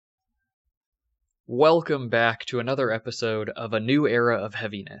Welcome back to another episode of A New Era of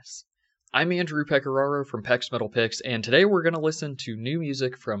Heaviness. I'm Andrew Pecoraro from Peck's Metal Picks, and today we're going to listen to new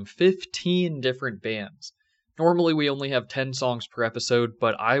music from 15 different bands. Normally we only have 10 songs per episode,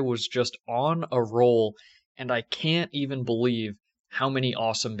 but I was just on a roll, and I can't even believe how many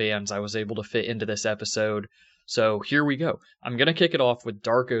awesome bands I was able to fit into this episode. So here we go. I'm going to kick it off with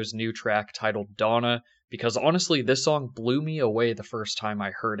Darko's new track titled Donna, because honestly this song blew me away the first time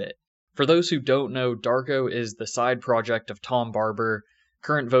I heard it. For those who don't know, Darko is the side project of Tom Barber,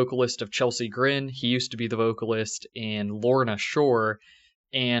 current vocalist of Chelsea Grin. He used to be the vocalist in Lorna Shore,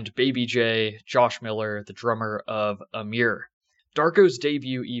 and Baby J, Josh Miller, the drummer of Amir. Darko's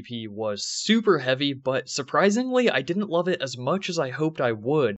debut EP was super heavy, but surprisingly, I didn't love it as much as I hoped I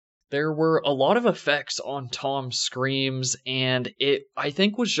would. There were a lot of effects on Tom's screams, and it, I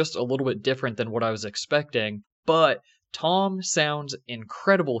think, was just a little bit different than what I was expecting, but Tom sounds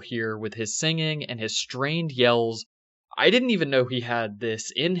incredible here with his singing and his strained yells. I didn't even know he had this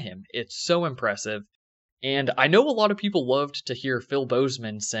in him. It's so impressive. And I know a lot of people loved to hear Phil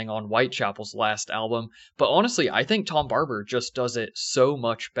Bozeman sing on Whitechapel's last album, but honestly, I think Tom Barber just does it so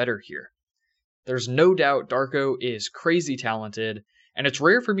much better here. There's no doubt Darko is crazy talented, and it's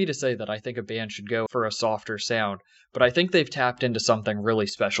rare for me to say that I think a band should go for a softer sound, but I think they've tapped into something really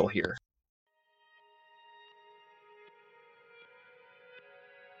special here.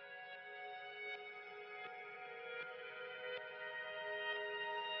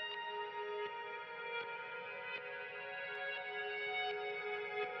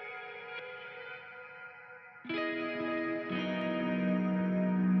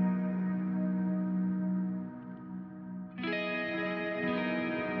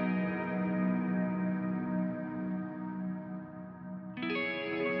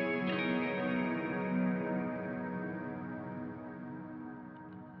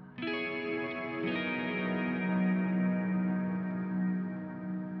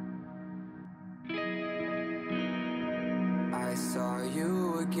 I saw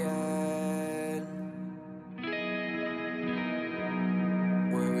you again,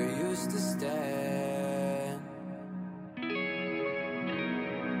 where we used to stand and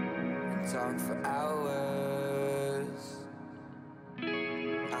talk for hours.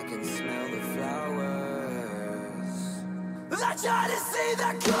 I can smell the flowers. I tried to see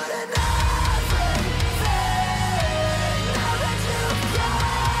that good in everything. Now that you've gone,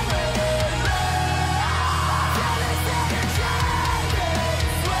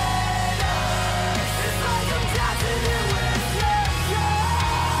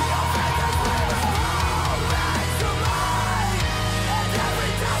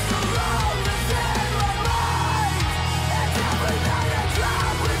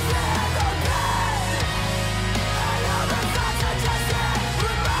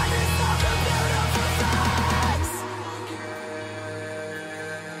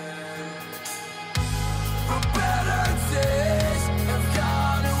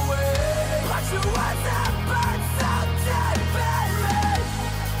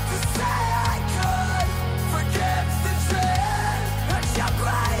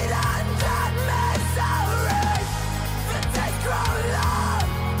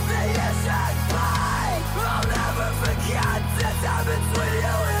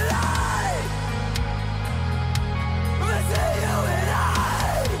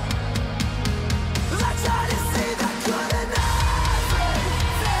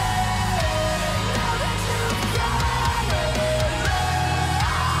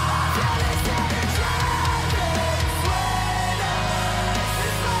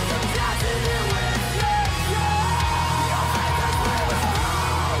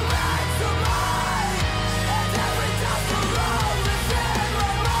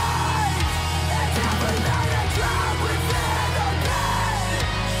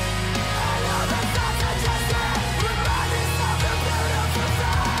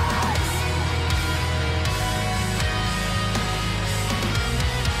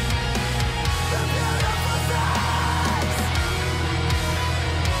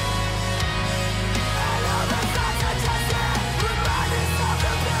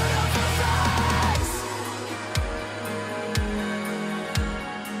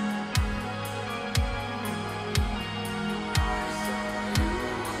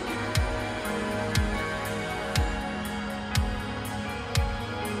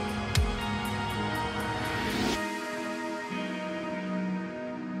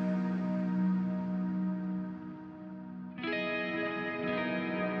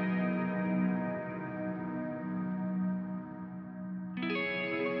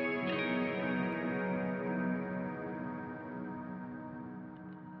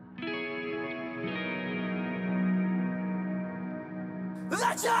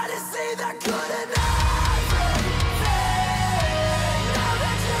 I try to see the good in everything. Now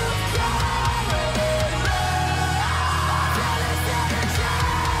that you've gone, feel this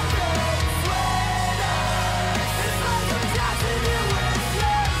energetic sweater. It's like I'm dancing here with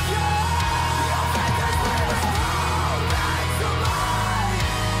you. Your fingers play my whole back to mine,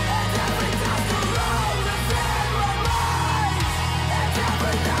 and every dance to roll within my mind, and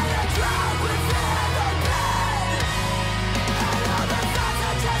every night I drown within the bed. And all the thoughts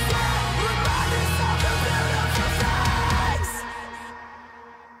I just remind us of the beautiful things.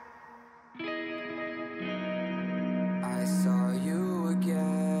 I saw you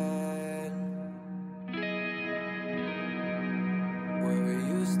again, where we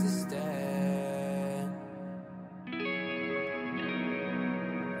used to stand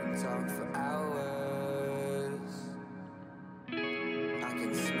and talk for hours. I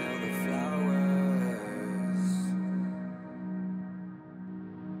can smell the flowers.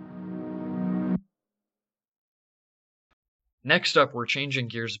 Next up, we're changing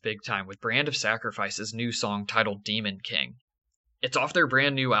gears big time with Brand of Sacrifice's new song titled Demon King. It's off their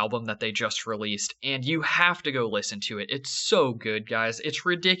brand new album that they just released, and you have to go listen to it. It's so good, guys. It's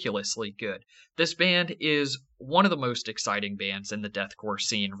ridiculously good. This band is one of the most exciting bands in the deathcore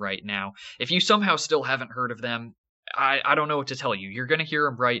scene right now. If you somehow still haven't heard of them, I don't know what to tell you. You're going to hear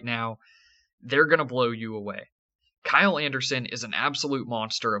them right now. They're going to blow you away. Kyle Anderson is an absolute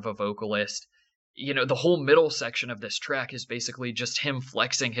monster of a vocalist. You know, the whole middle section of this track is basically just him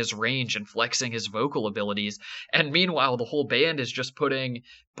flexing his range and flexing his vocal abilities. And meanwhile, the whole band is just putting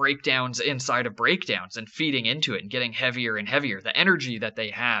breakdowns inside of breakdowns and feeding into it and getting heavier and heavier. The energy that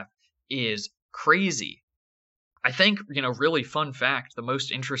they have is crazy. I think, really fun fact, the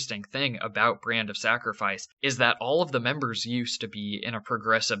most interesting thing about Brand of Sacrifice is that all of the members used to be in a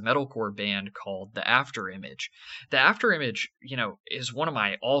progressive metalcore band called The Afterimage. The Afterimage, is one of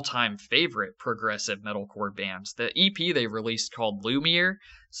my all-time favorite progressive metalcore bands. The EP they released called Lumiere,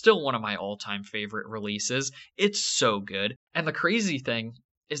 still one of my all-time favorite releases. It's so good. And the crazy thing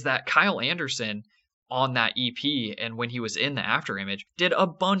is that Kyle Anderson on that EP and when he was in the Afterimage did a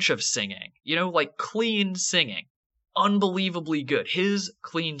bunch of singing, like clean singing. Unbelievably good. His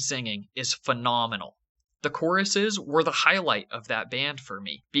clean singing is phenomenal. The choruses were the highlight of that band for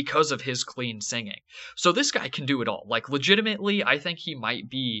me because of his clean singing. So this guy can do it all. Like, legitimately, I think he might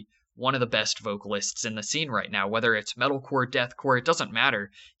be one of the best vocalists in the scene right now. Whether it's metalcore, deathcore, it doesn't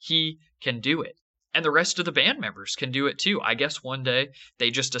matter. He can do it. And the rest of the band members can do it too. I guess one day they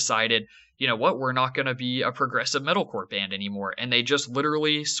just decided, you know what, we're not going to be a progressive metalcore band anymore. And they just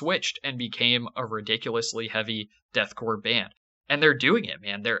literally switched and became a ridiculously heavy deathcore band. And they're doing it,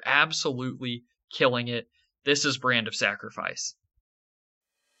 man. They're absolutely killing it. This is Brand of Sacrifice.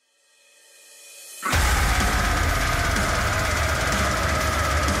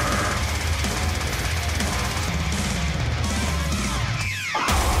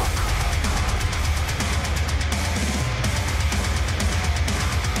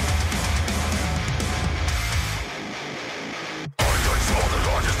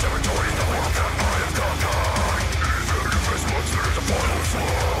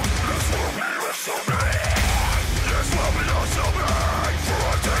 So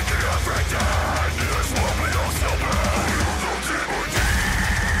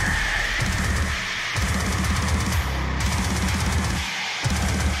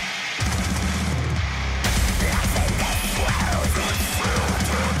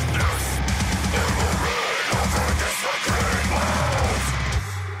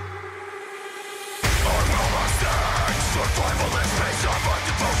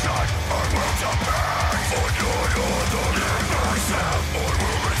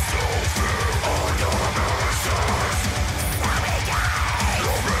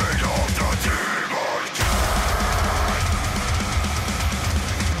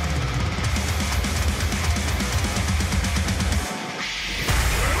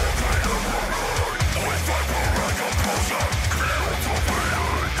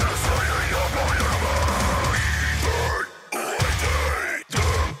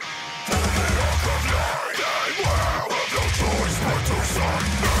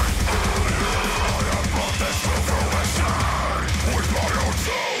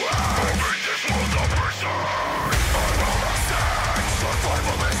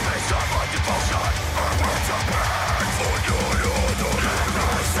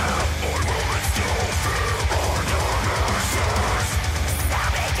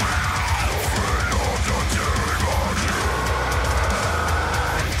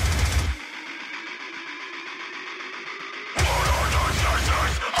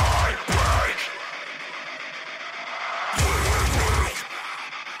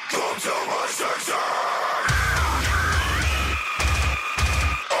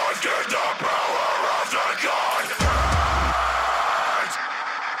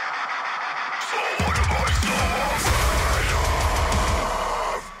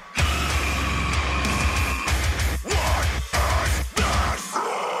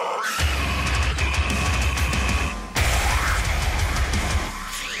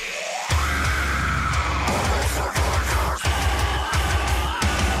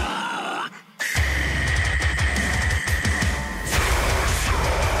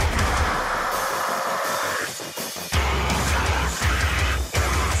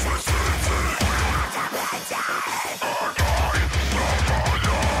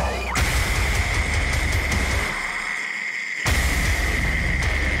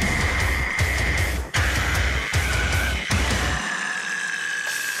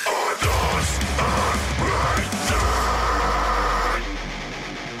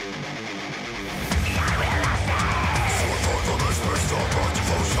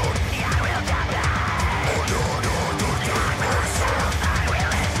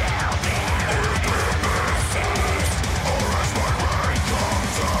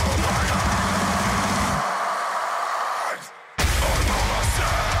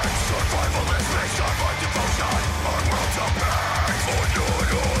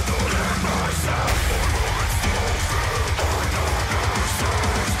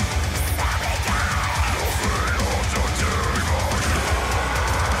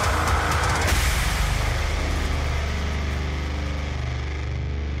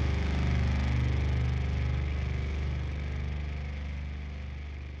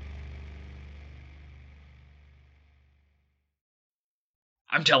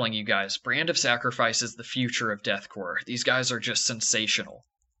I'm telling you guys, Brand of Sacrifice is the future of deathcore. These guys are just sensational.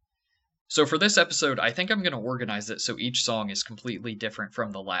 So for this episode, I think I'm going to organize it so each song is completely different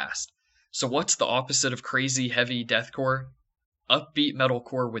from the last. So what's the opposite of crazy heavy deathcore? Upbeat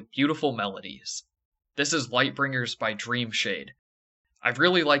metalcore with beautiful melodies. This is Lightbringers by Dreamshade. I've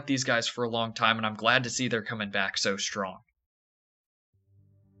really liked these guys for a long time, and I'm glad to see they're coming back so strong.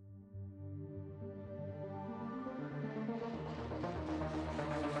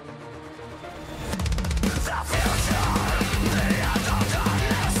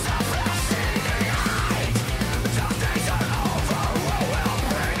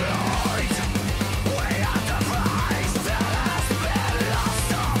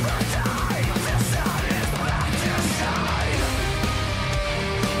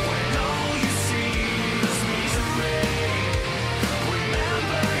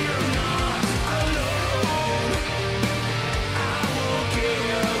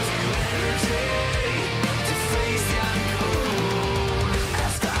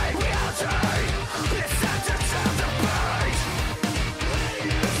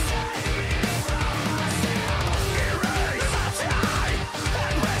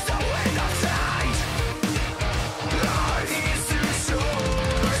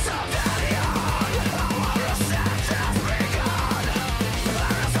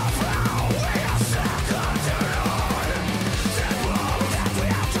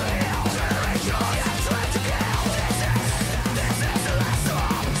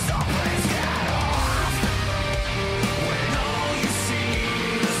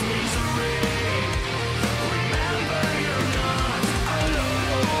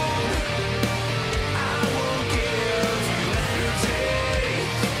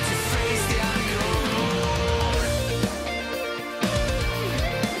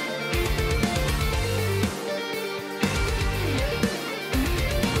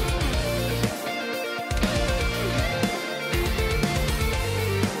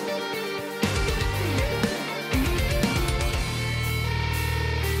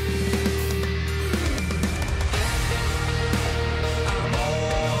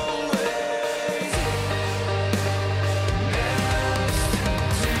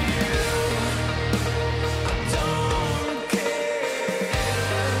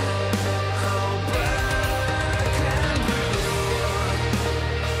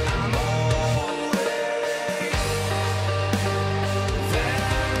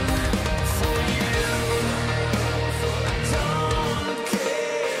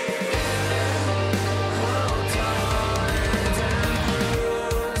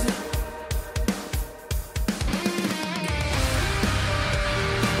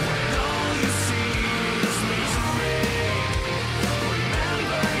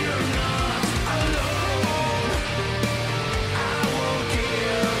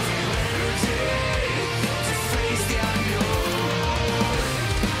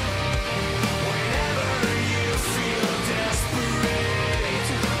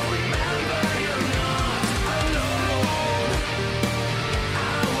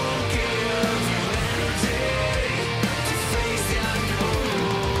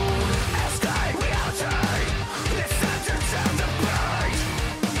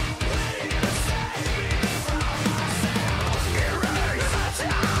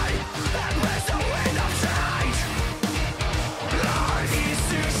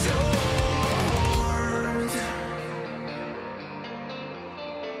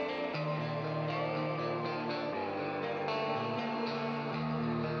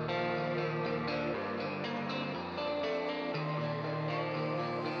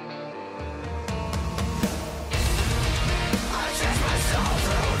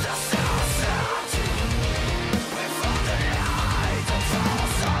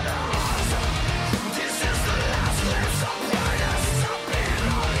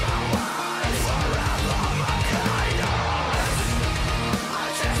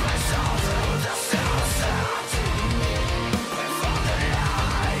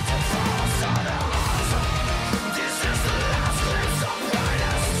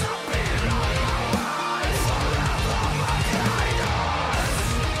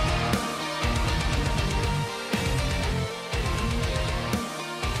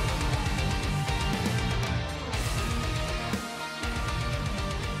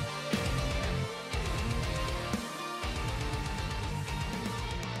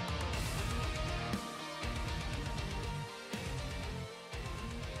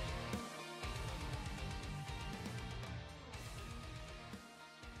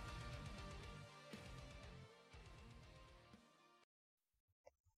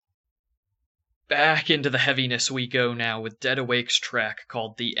 Back into the heaviness we go now with Dead Awake's track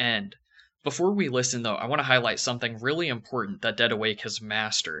called The End. Before we listen, though, I want to highlight something really important that Dead Awake has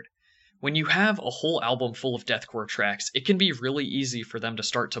mastered. When you have a whole album full of deathcore tracks, it can be really easy for them to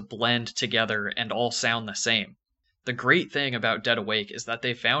start to blend together and all sound the same. The great thing about Dead Awake is that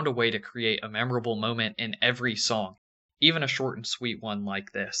they found a way to create a memorable moment in every song, even a short and sweet one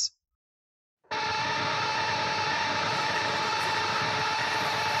like this.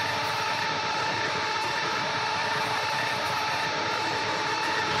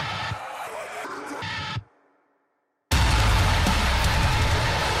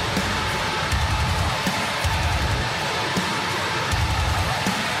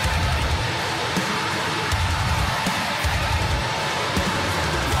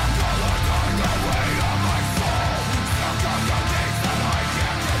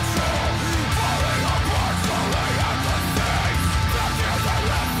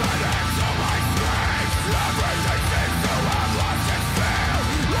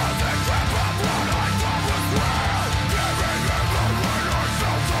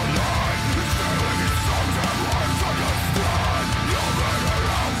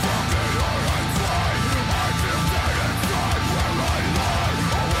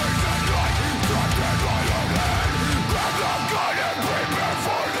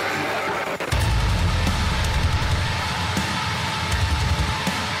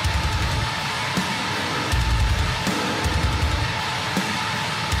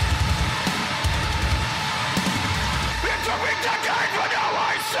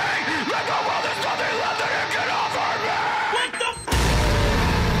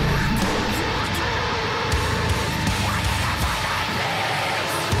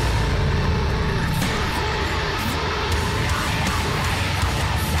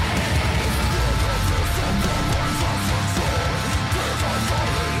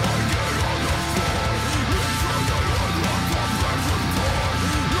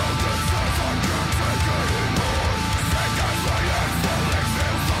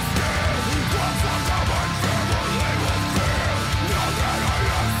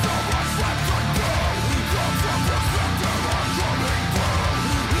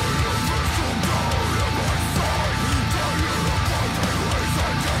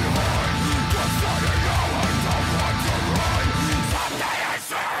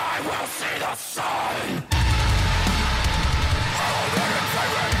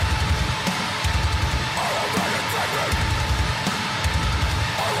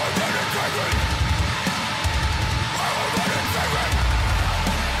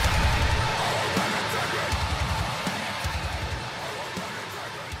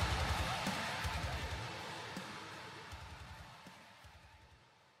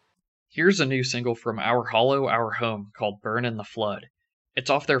 Here's a new single from Our Hollow, Our Home called Burn in the Flood. It's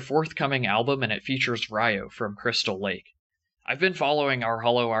off their forthcoming album and it features Ryo from Crystal Lake. I've been following Our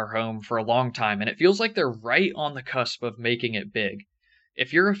Hollow, Our Home for a long time and it feels like they're right on the cusp of making it big.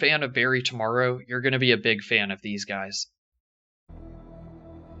 If you're a fan of Bury Tomorrow, you're going to be a big fan of these guys.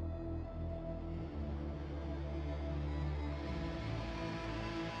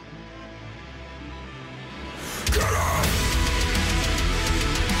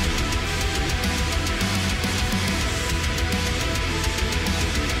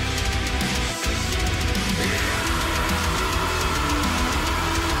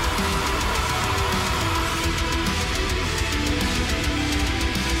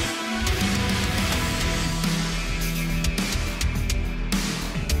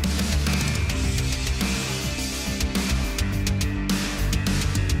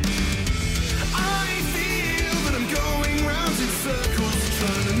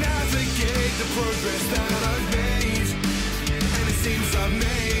 Progress that I've made, and it seems I've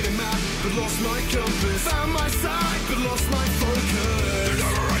made a map, but lost my compass. Found my sight, but lost my focus. The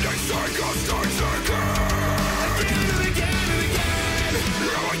never-ending cycle starts again and again and again.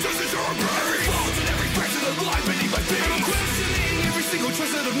 Now I just deserve every fault and every fraction of life beneath my feet. And I'm questioning every single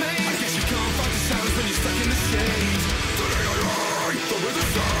choice that I've made. I guess you can't find the shadows when you're stuck in the shade. Today I lie, but with the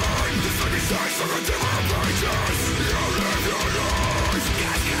sun, the sun besides like a different pages. You live your life,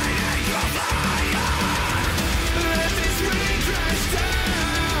 cascading your fire. Let this rain crash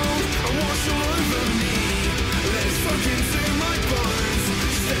down and wash all over me. Let it soak into my bones,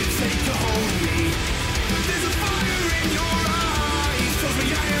 just let it take a hold of me. There's a fire in your eyes, tells me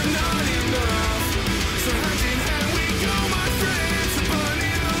I am not enough. So hand in hand we go, my friends, to burn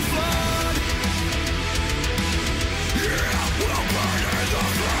in the flood. Yeah, we'll burn in the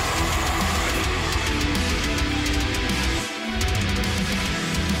flood.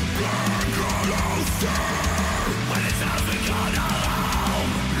 Burn closer when it's time to go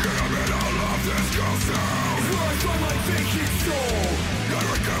home. In the middle of this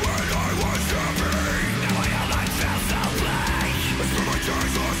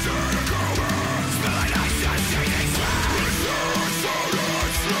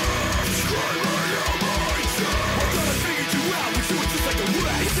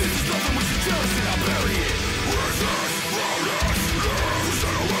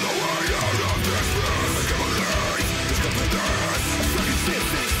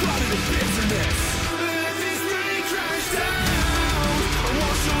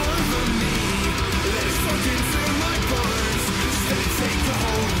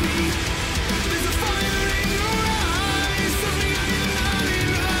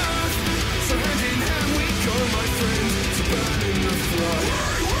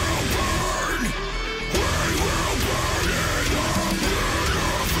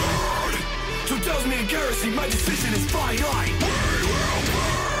tells me in garrison my decision is finite. We will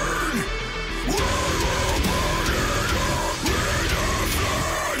burn. We will burn it up in the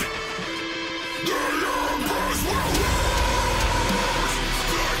flood. The embers will rise.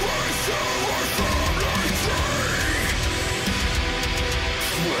 Like waves to our family tree.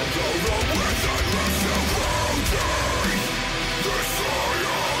 We'll go the width and left to grounding. The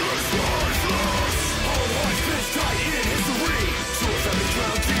soil is lifeless. All life is tight in history. Souls have been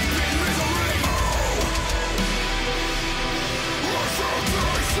drowned deep in misery. Our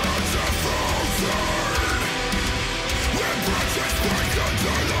foundations are frozen. When branches break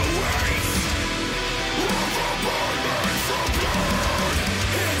under the weight of a burning from blood.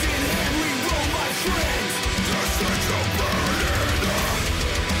 Hand in hand we roll, my friends. Essential burn in the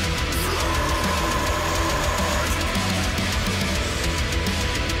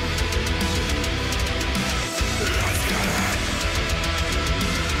let's get it!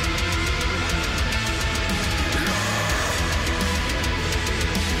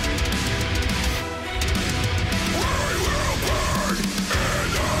 We will burn in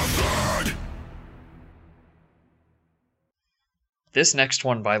the flood! This next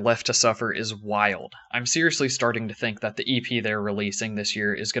one by Left to Suffer is wild. I'm seriously starting to think that the EP they're releasing this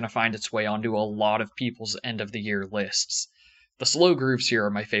year is going to find its way onto a lot of people's end of the year lists. The slow grooves here are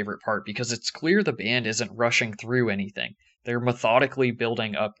my favorite part because it's clear the band isn't rushing through anything. They're methodically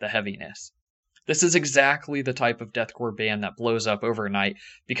building up the heaviness. This is exactly the type of deathcore band that blows up overnight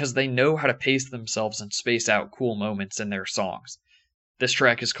because they know how to pace themselves and space out cool moments in their songs. This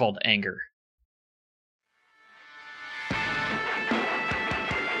track is called Anger.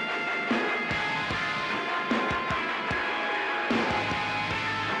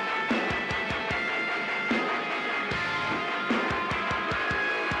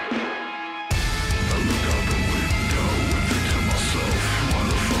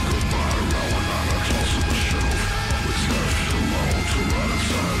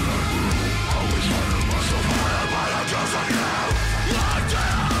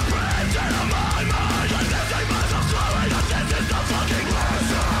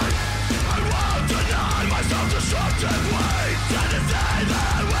 Destructive ways, and to say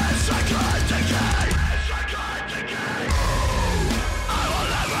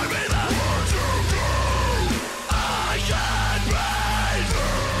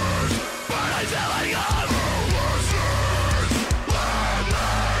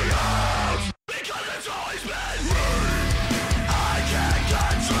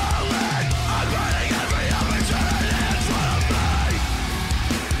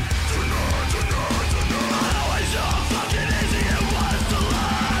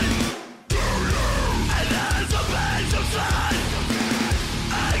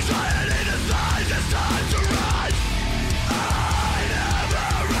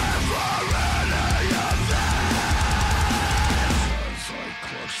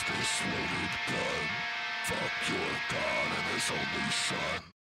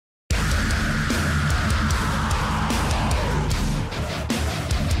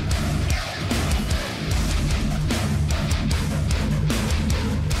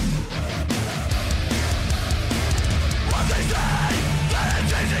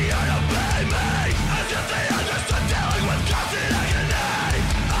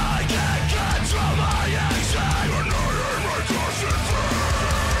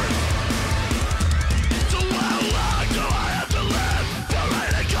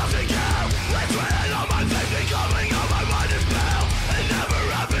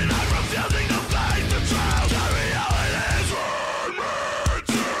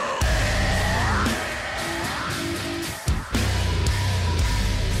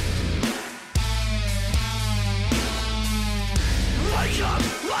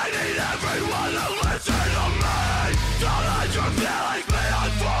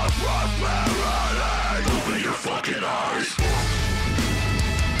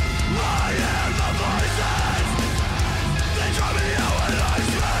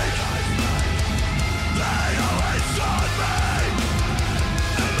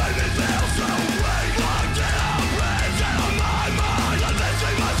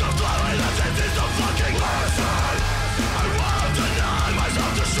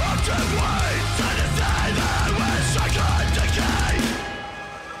that I wish I could decay.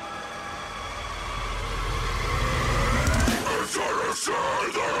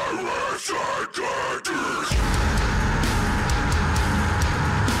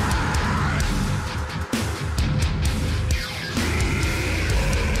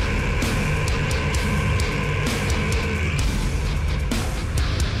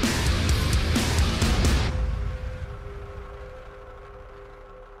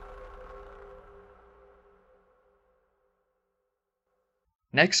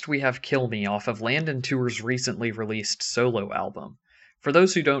 Next, we have Kill Me off of Landon Tour's recently released solo album. For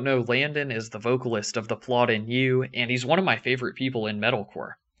those who don't know, Landon is the vocalist of The Plot in You, and he's one of my favorite people in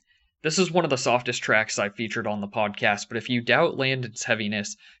metalcore. This is one of the softest tracks I've featured on the podcast, but if you doubt Landon's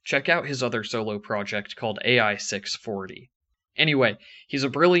heaviness, check out his other solo project called AI 640. Anyway, he's a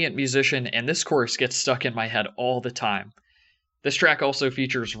brilliant musician, and this chorus gets stuck in my head all the time. This track also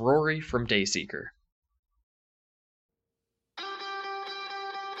features Rory from Dayseeker.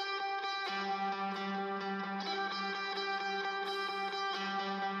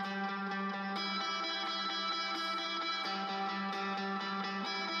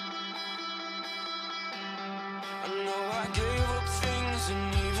 I gave up things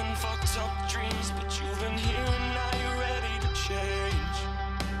and even fucked up dreams, but you've been here and now you're ready to change.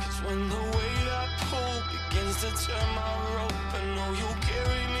 Cause when the weight I pull begins to tear my rope, I know you'll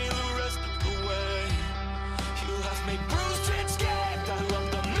carry me the rest of the way. You left me bruised and scared, I love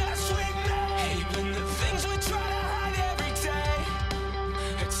the mess we made, even the things we try to hide every day.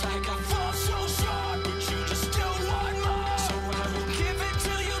 It's like I fall so short, but you just still want more. So I will give it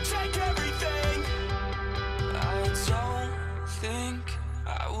till you take everything. I don't think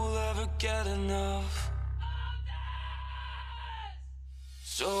I will ever get enough.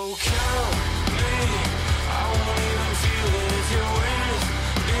 So kill me, I won't even feel it if you're with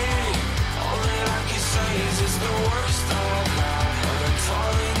me. All that I can say is it's the worst I've had, but I'm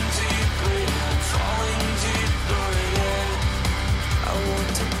falling deeply, I'm falling deeper in. I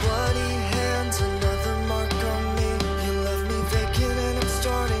want a bloody hands, another mark on me. You left me vacant and I'm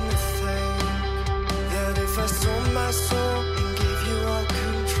starting to think that if I sold my soul and gave you all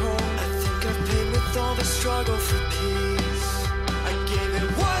control, I think I've paid with all the struggle for peace. I gave it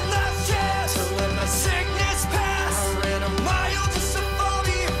one last chance to let my sickness pass. I ran a mile just to fall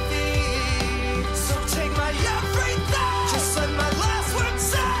to your feet. So take my everything, just let my last word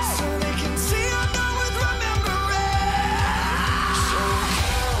say, so they can see I'm not worth remembering. So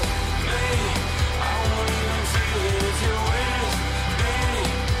kill me, I won't even feel it if you're with me.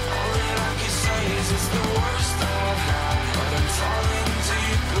 All that I can say is it's the worst I've had, but I'm falling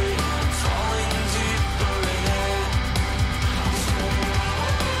deeply, I'm falling deeper in it.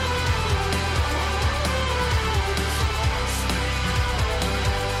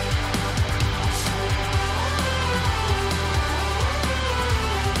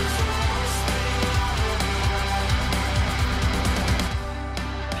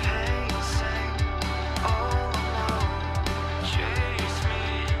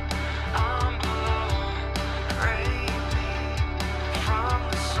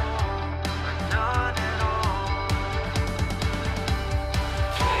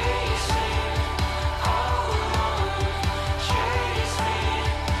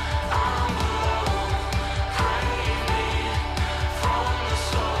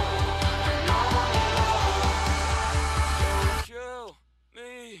 Kill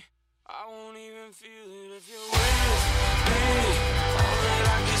me, I won't even feel it if you're with me. All that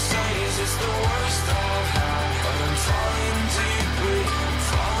I can say is it's the worst I've had, but I'm falling deeply, I'm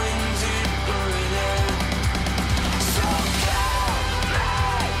falling deeper in it. So kill me,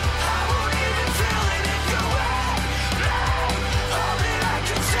 I won't even feel it if you're with me. All that I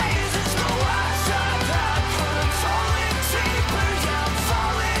can say is it's the worst I've had, but I'm falling deeper, yeah, I'm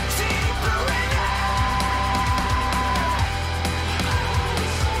falling deeper in it.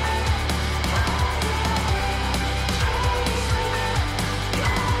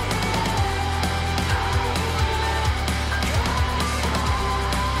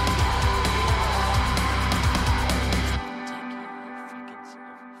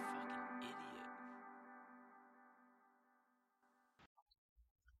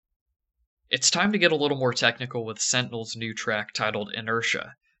 It's time to get a little more technical with Sentinel's new track titled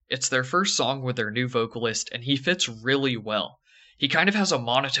Inertia. It's their first song with their new vocalist, and he fits really well. He kind of has a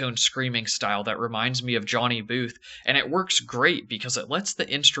monotone screaming style that reminds me of Johnny Booth, and it works great because it lets the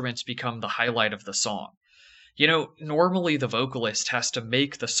instruments become the highlight of the song. You know, normally the vocalist has to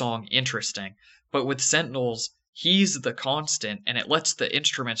make the song interesting, but with Sentinel's, he's the constant, and it lets the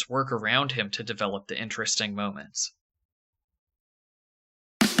instruments work around him to develop the interesting moments.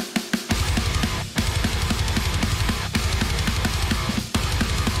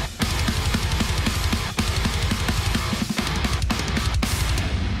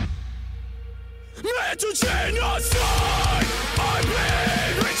 To genocide, I've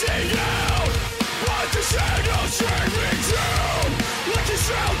been reaching out, but the shadows drag me down. Like a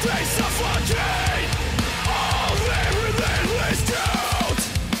shroud they suffocate, all their relentless doubt.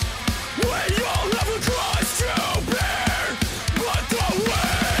 We all have a cross to bear, but the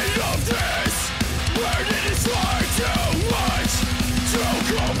weight of this burden is far too much to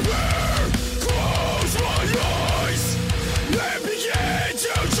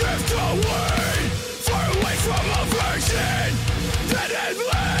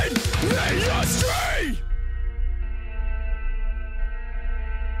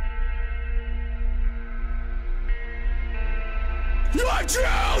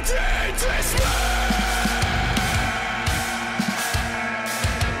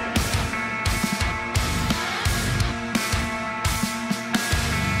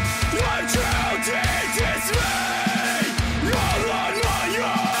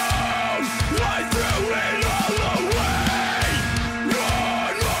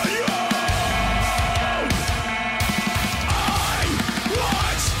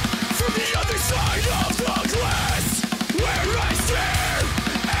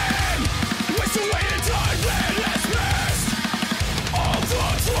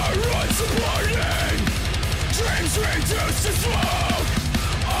reduced to smoke.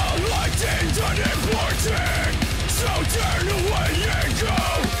 All life deemed unimportant, so turn away and go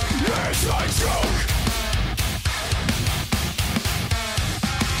as I choke.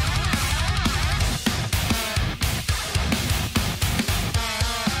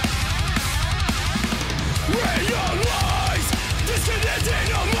 Realize this can end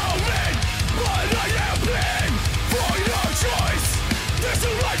in a moment, but I have been for no choice. There's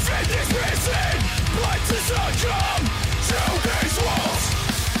a life in this prison, but to succumb to these walls.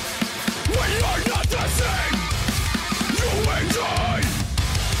 We are not the same, you and I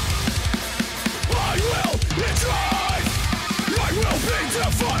will drive, I will be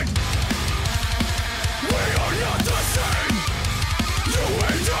defined. We are not the same, you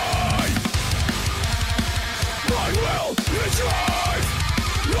and I will drive,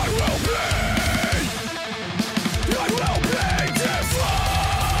 I will be defined.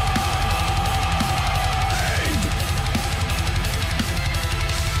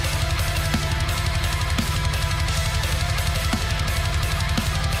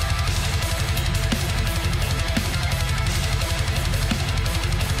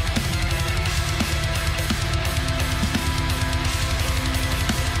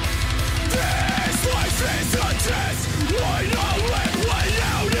 This life is a test, why not live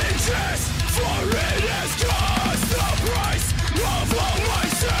without interest? For it has cost the price of all my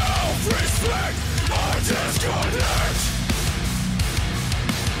self-respect. I disconnect.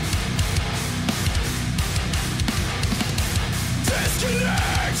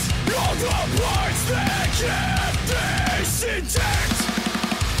 Disconnect all the parts that kept this intact.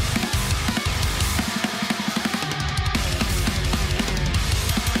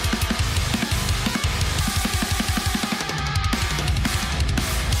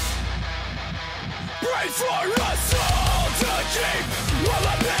 Pray for us all to keep, while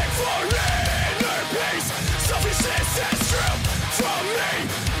I beg for inner peace. Selfishness is stripped from me,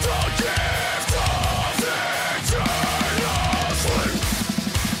 the gift of eternal sleep.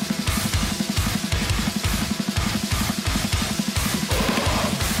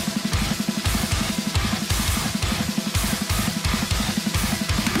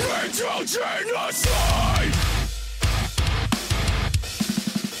 Mental genocide.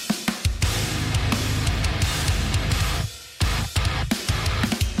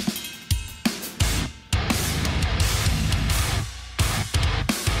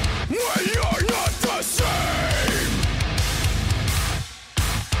 We are not the same.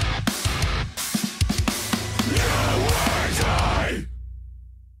 You and I.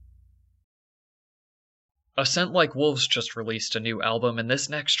 A Scent Like Wolves just released a new album, and this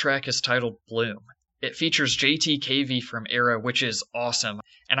next track is titled Bloom. It features JTKV from Era, which is awesome,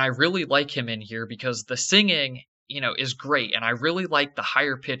 and I really like him in here because the singing, is great, and I really like the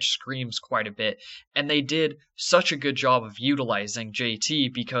higher pitched screams quite a bit, and they did such a good job of utilizing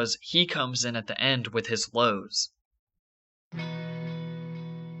JT because he comes in at the end with his lows.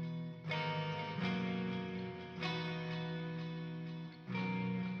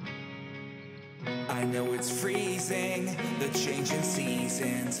 I know it's freezing, the changing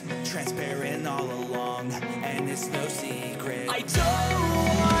seasons, transparent all along, and it's no secret. I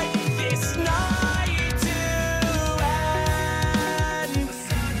don't want this night to end.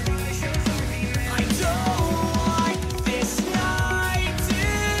 I don't want this night to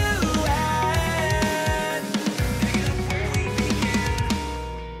end.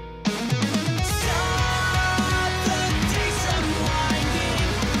 Stop the days unwinding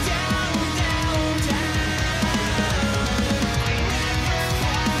down, down, down. I never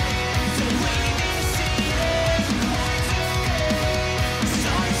wanted to leave this city.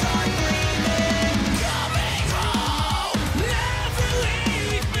 Stars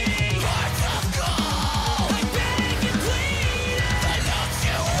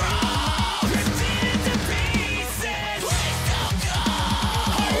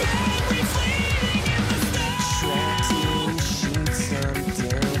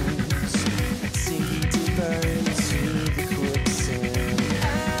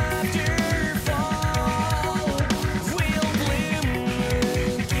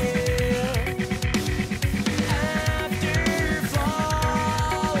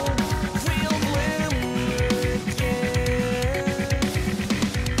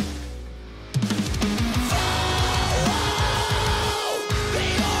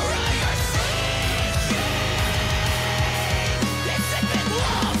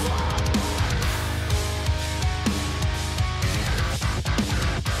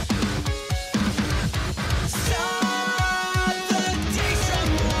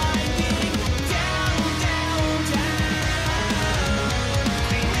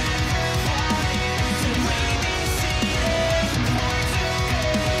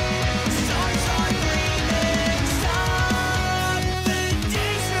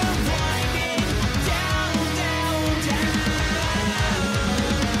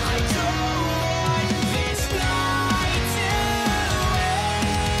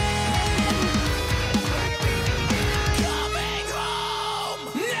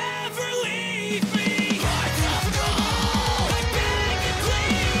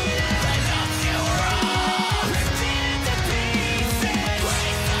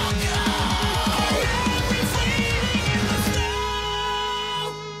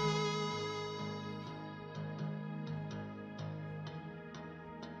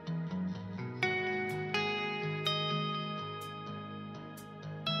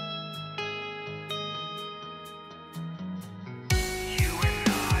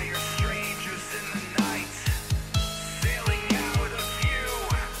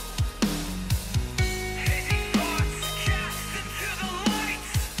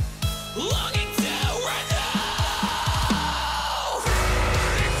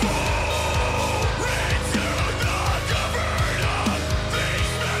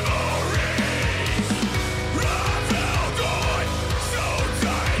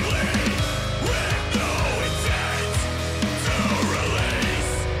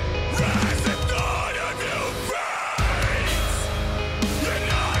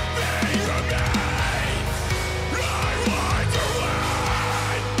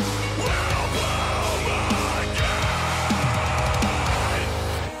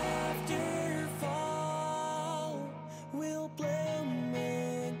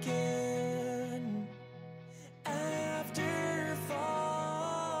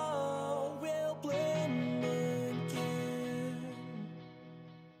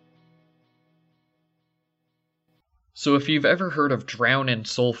So if you've ever heard of Drown in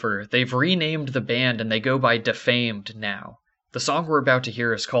Sulphur, they've renamed the band and they go by Defamed now. The song we're about to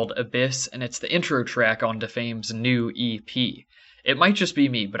hear is called Abyss, and it's the intro track on Defamed's new EP. It might just be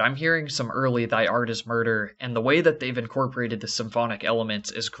me, but I'm hearing some early Thy Art is Murder, and the way that they've incorporated the symphonic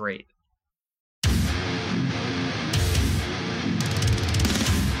elements is great.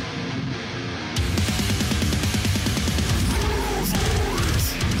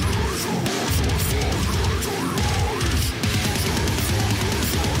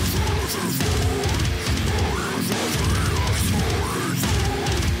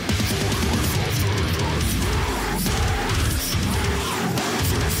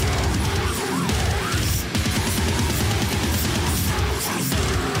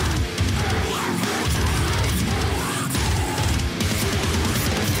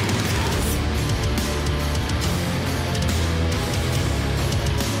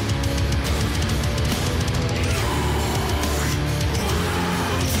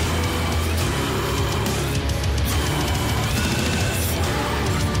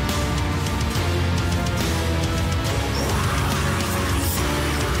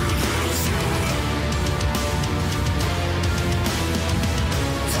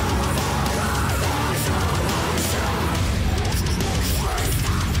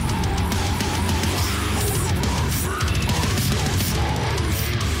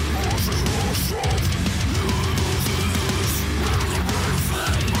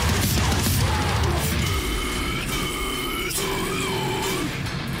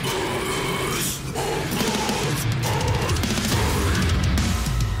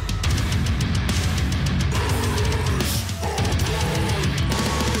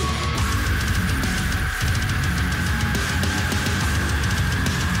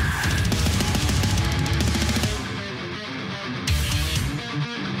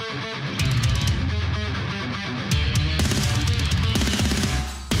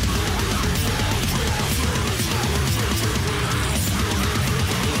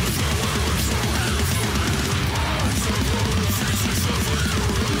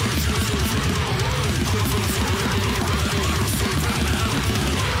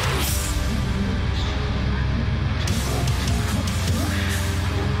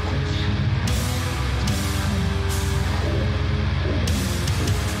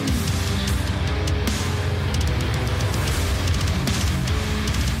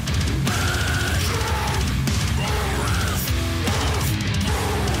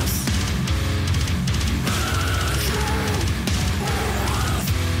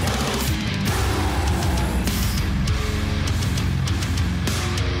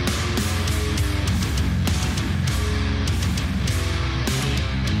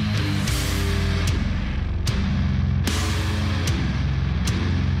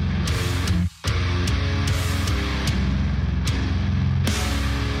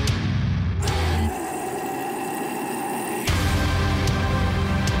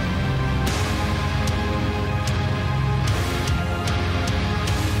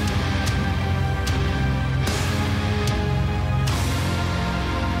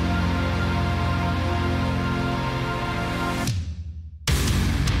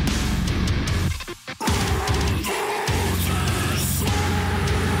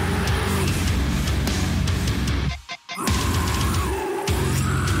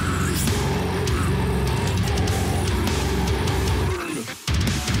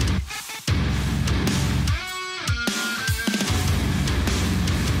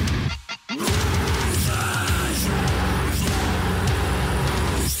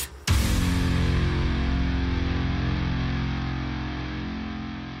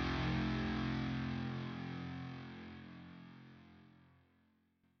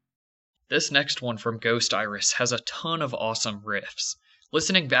 This next one from Ghost Iris has a ton of awesome riffs.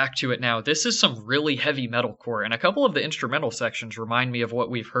 Listening back to it now, this is some really heavy metalcore, and a couple of the instrumental sections remind me of what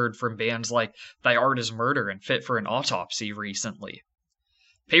we've heard from bands like Thy Art is Murder and Fit for an Autopsy recently.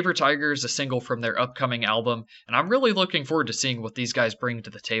 Paper Tiger is a single from their upcoming album, and I'm really looking forward to seeing what these guys bring to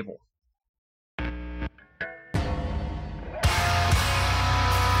the table.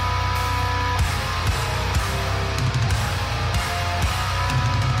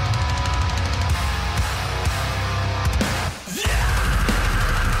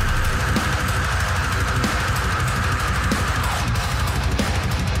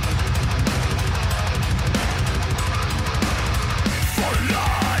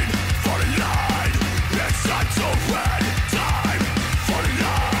 For the line, it's not so bad. Time for the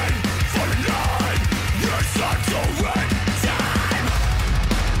line.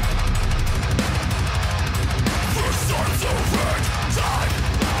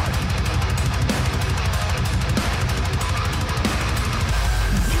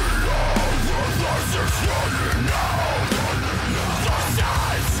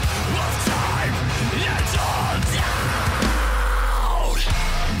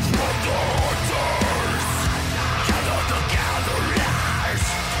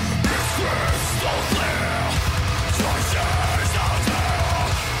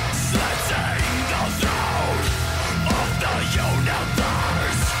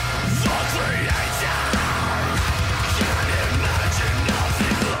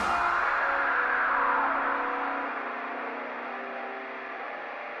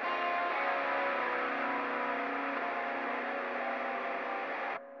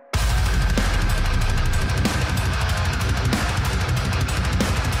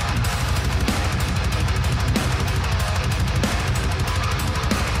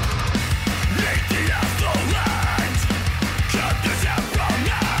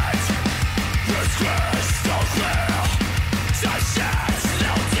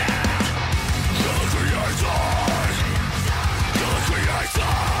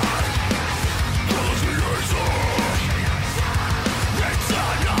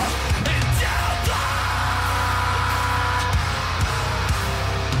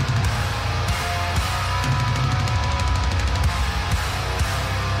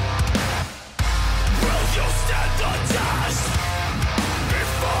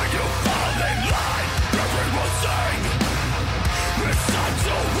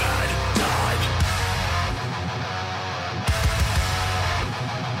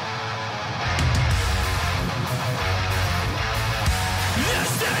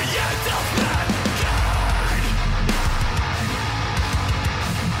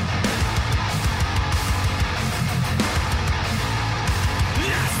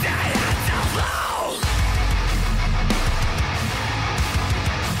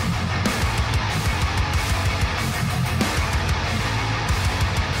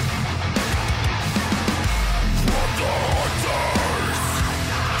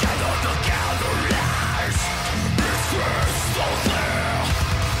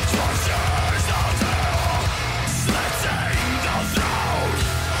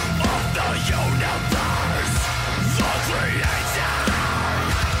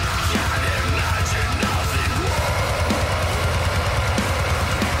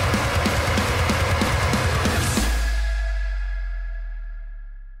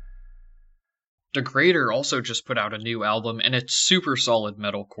 Degrader also just put out a new album, and it's super solid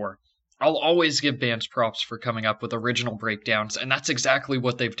metalcore. I'll always give bands props for coming up with original breakdowns, and that's exactly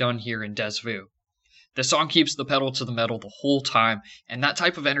what they've done here in Des Vu. The song keeps the pedal to the metal the whole time, and that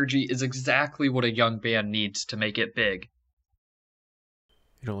type of energy is exactly what a young band needs to make it big.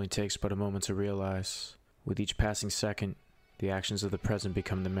 It only takes but a moment to realize. With each passing second, the actions of the present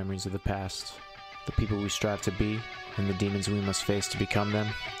become the memories of the past. The people we strive to be, and the demons we must face to become them.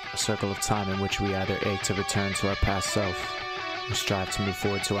 A circle of time in which we either ache to return to our past self, or strive to move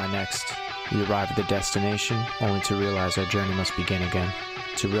forward to our next. We arrive at the destination, only to realize our journey must begin again.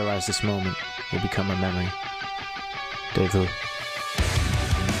 To realize this moment will become a memory. Des Vu.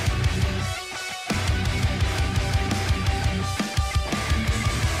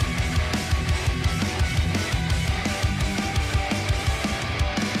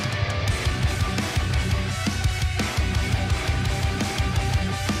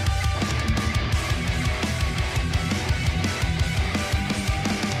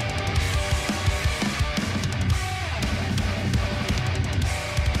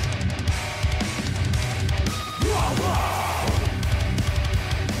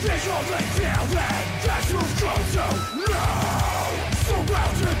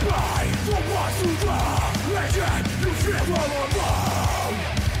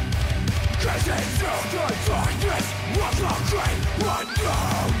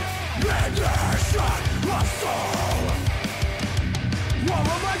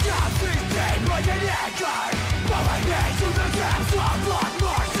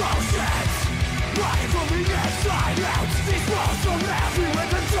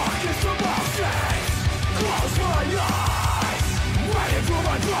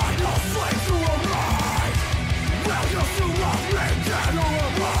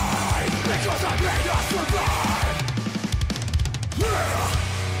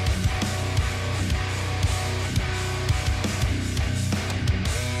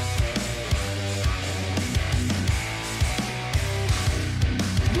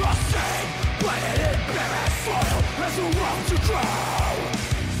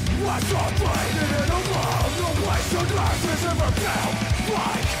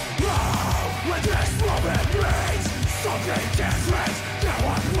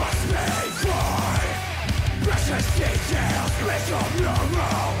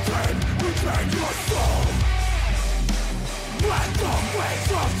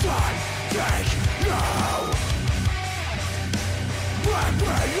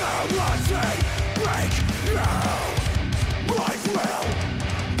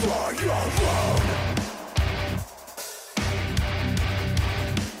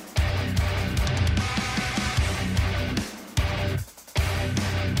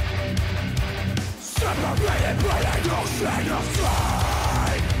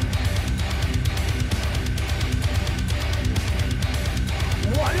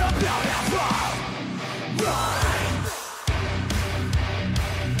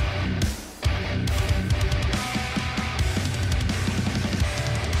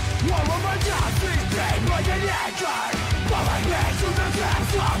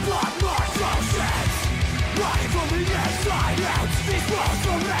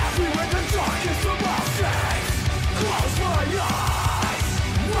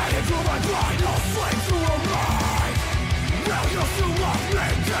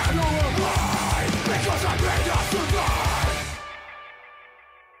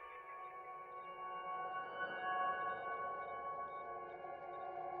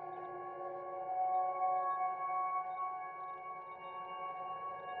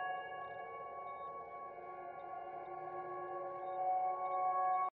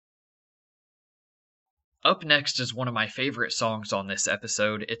 Up next is one of my favorite songs on this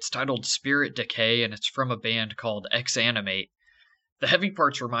episode. It's titled Spirit Decay, and it's from a band called Exanimate. The heavy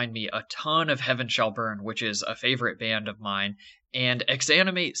parts remind me a ton of Heaven Shall Burn, which is a favorite band of mine, and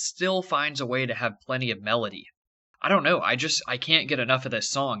Exanimate still finds a way to have plenty of melody. I don't know, I can't get enough of this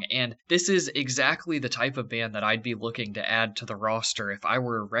song, and this is exactly the type of band that I'd be looking to add to the roster if I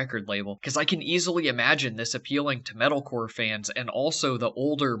were a record label, because I can easily imagine this appealing to metalcore fans and also the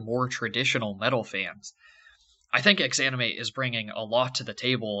older, more traditional metal fans. I think Exanimate is bringing a lot to the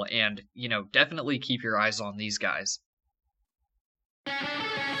table, and, definitely keep your eyes on these guys.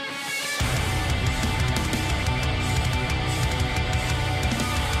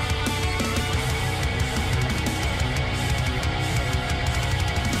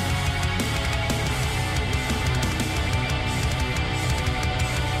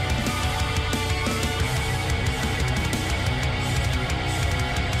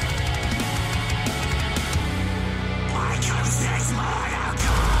 I can fix my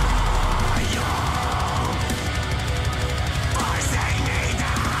alcohol.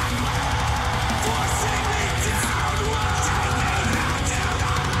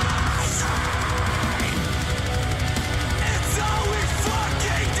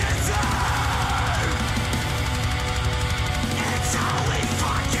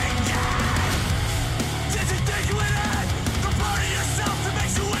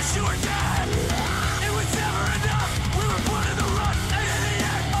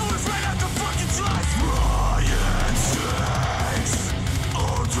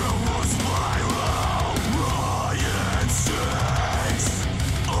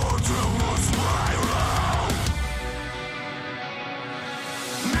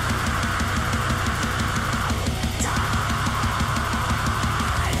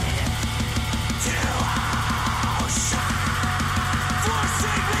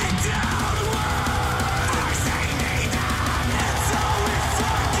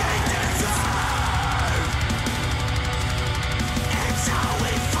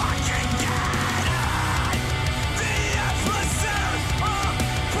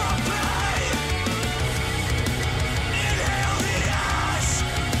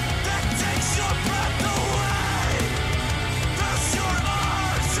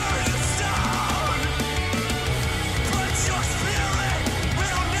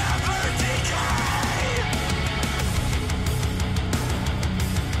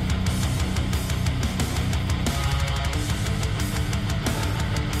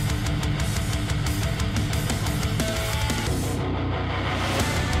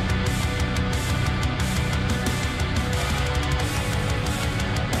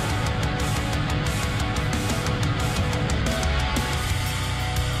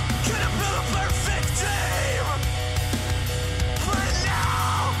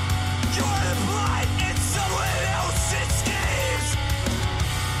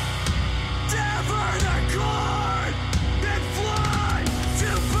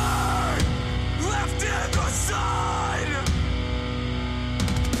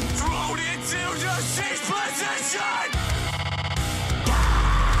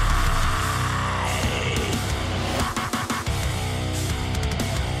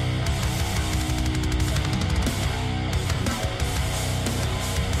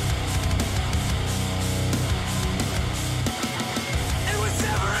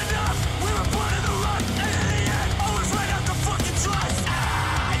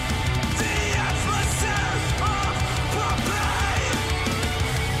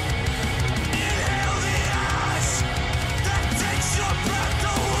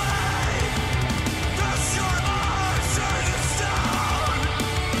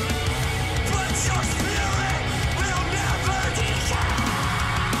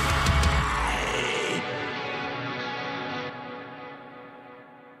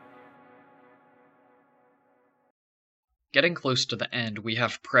 Getting close to the end, we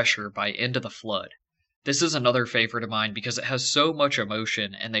have Pressure by Into the Flood. This is another favorite of mine because it has so much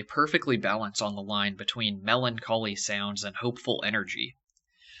emotion and they perfectly balance on the line between melancholy sounds and hopeful energy.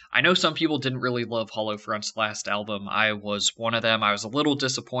 I know some people didn't really love Hollow Front's last album. I was one of them. I was a little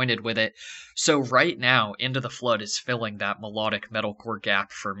disappointed with it. So right now, Into the Flood is filling that melodic metalcore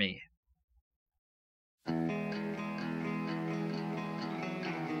gap for me.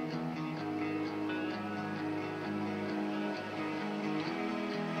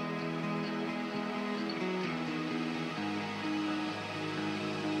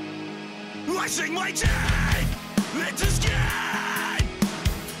 I sink my teeth into skin,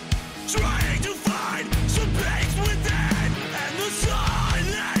 trying to find some peace within, and the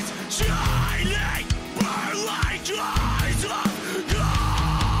silence shining, burn like eyes of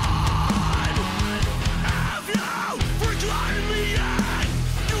God. Have you forgotten me yet?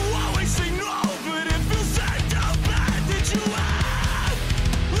 You always say no, but it feels sad to bad that you have,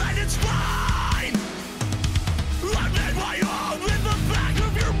 and it's fine. I've made my own in the back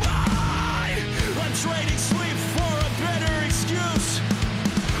of your mind. I'm trading sleep for a better excuse.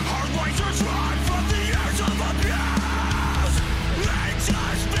 Our lives are drawn from the years of abuse. It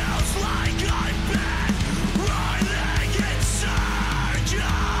just feels like I've been running in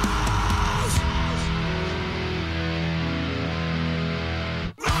circles.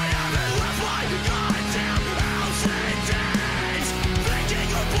 I haven't left my goddamn house in days,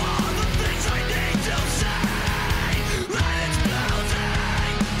 thinking of all the things I need to say. And it's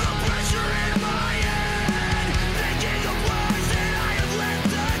building the pressure in my head, thinking of words that I have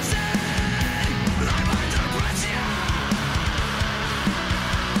left unsaid. I'm under pressure.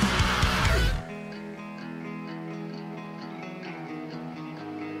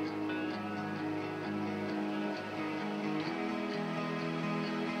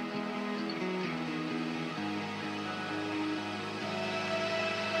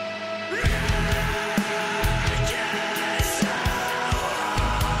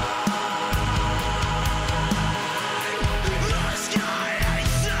 The sky ain't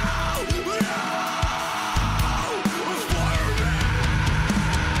so low for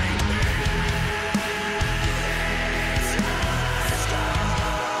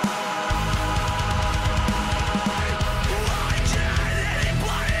Why can't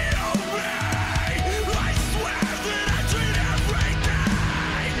anybody know me? I swear that I treat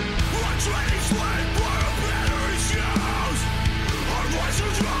everything. I'm trading sleep for a better excuse. Our lives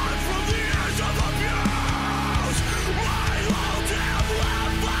are drawn from the years of abuse. My whole damn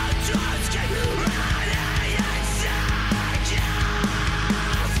life I just keep running in circles.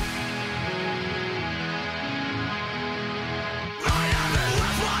 I haven't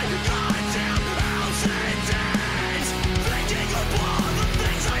left my goddamn house in days, thinking of all the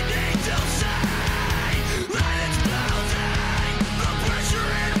things I need to say. And it's building the pressure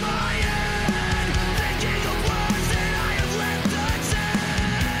in my head, thinking of words that I have left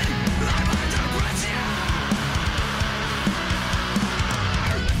unsaid. I'm under pressure.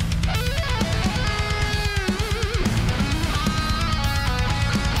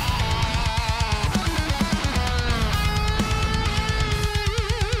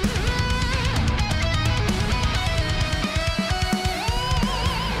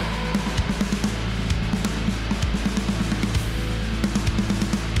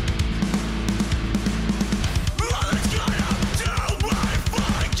 Well, it's gonna do my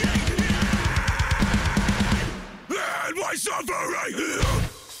fucking head and my suffering.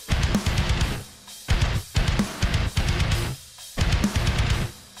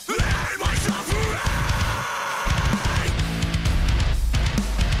 And my suffering.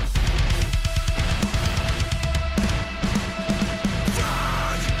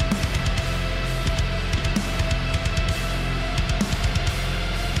 Fuck.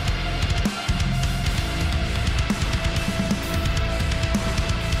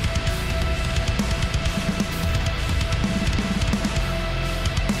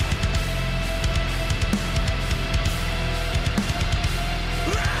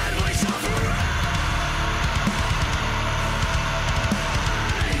 And my suffering.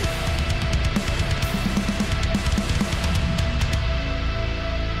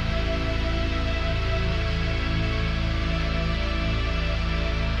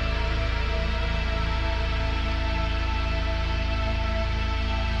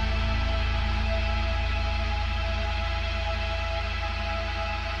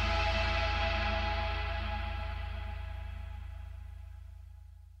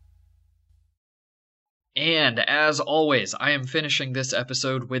 And as always, I am finishing this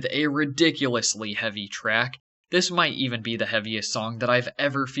episode with a ridiculously heavy track. This might even be the heaviest song that I've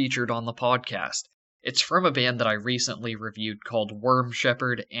ever featured on the podcast. It's from a band that I recently reviewed called Worm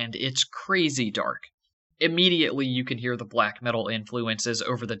Shepherd, and it's crazy dark. Immediately you can hear the black metal influences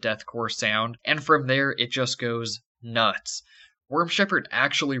over the deathcore sound, and from there it just goes nuts. Worm Shepherd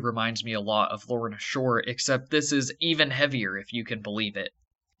actually reminds me a lot of Lorna Shore, except this is even heavier if you can believe it.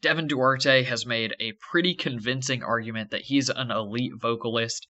 Devin Duarte has made a pretty convincing argument that he's an elite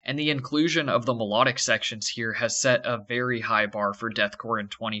vocalist, and the inclusion of the melodic sections here has set a very high bar for deathcore in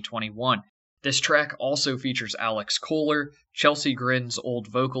 2021. This track also features Alex Kohler, Chelsea Grin's old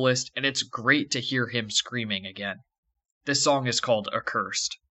vocalist, and it's great to hear him screaming again. This song is called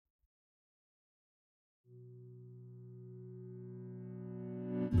Accursed.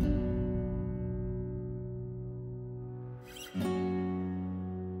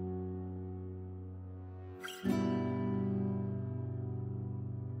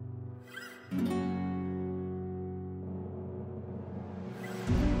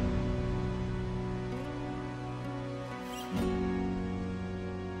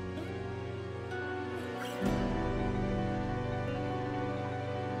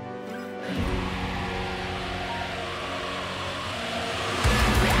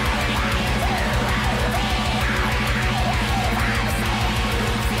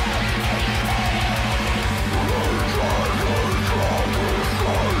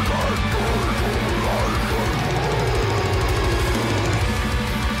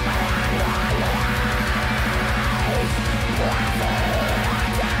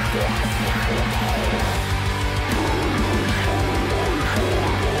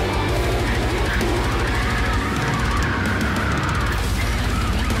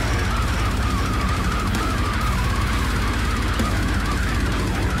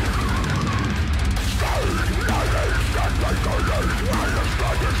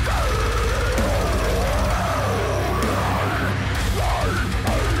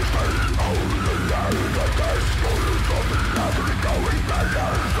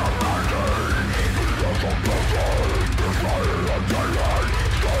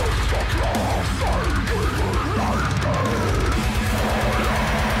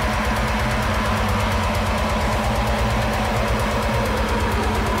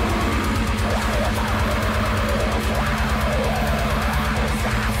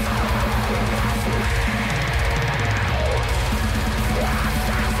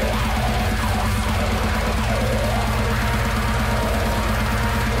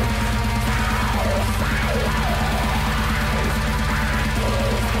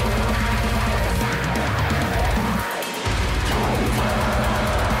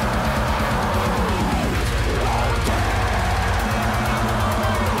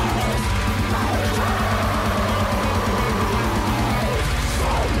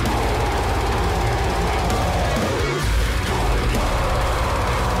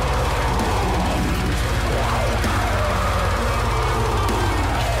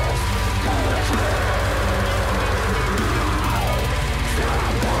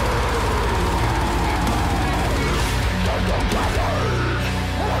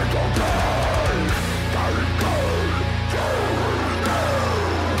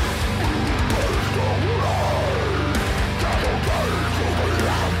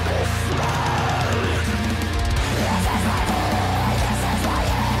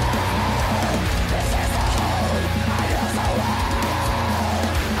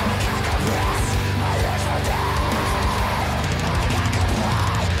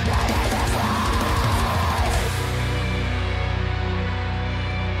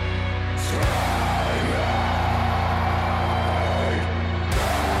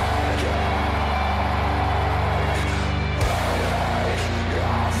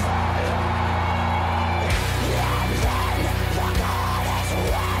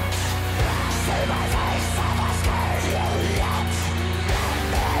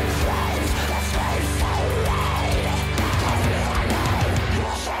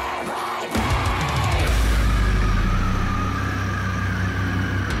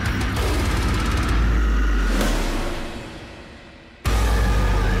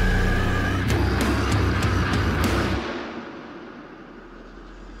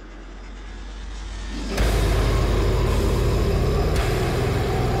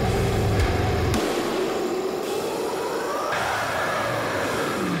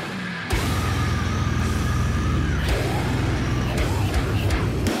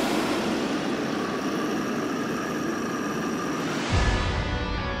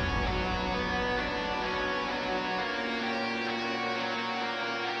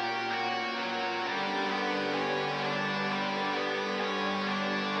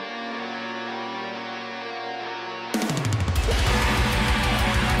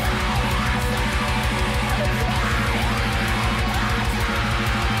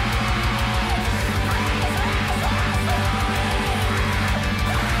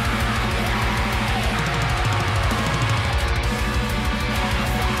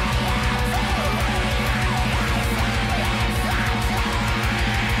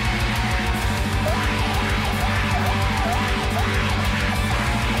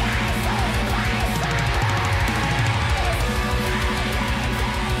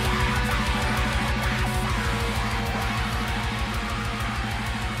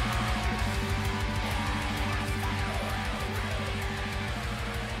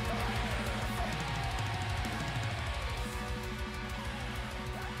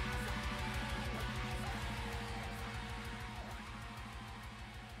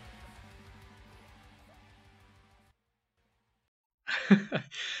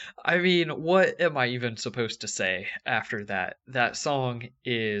 I mean, what am I even supposed to say after that? That song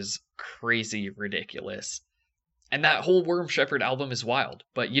is crazy ridiculous. And that whole Worm Shepherd album is wild.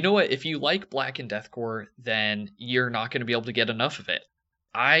 But you know what? If you like black and deathcore, then you're not going to be able to get enough of it.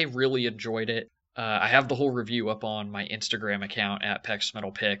 I really enjoyed it. I have the whole review up on my Instagram account at Pex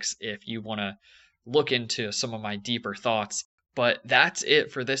Metal Picks if you want to look into some of my deeper thoughts. But that's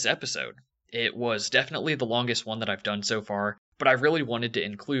it for this episode. It was definitely the longest one that I've done so far, but I really wanted to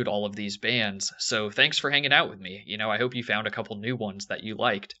include all of these bands. So thanks for hanging out with me. I hope you found a couple new ones that you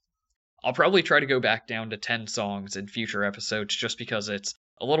liked. I'll probably try to go back down to 10 songs in future episodes just because it's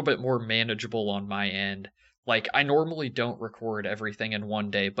a little bit more manageable on my end. Like, I normally don't record everything in one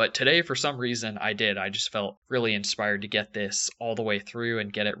day, but today, for some reason, I did. I just felt really inspired to get this all the way through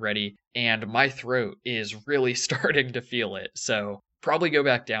and get it ready, and my throat is really starting to feel it, so probably go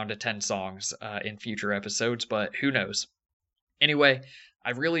back down to 10 songs in future episodes, but who knows. Anyway,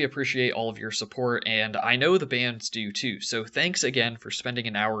 I really appreciate all of your support, and I know the bands do too, so thanks again for spending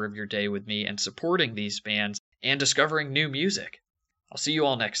an hour of your day with me and supporting these bands and discovering new music. I'll see you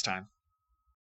all next time.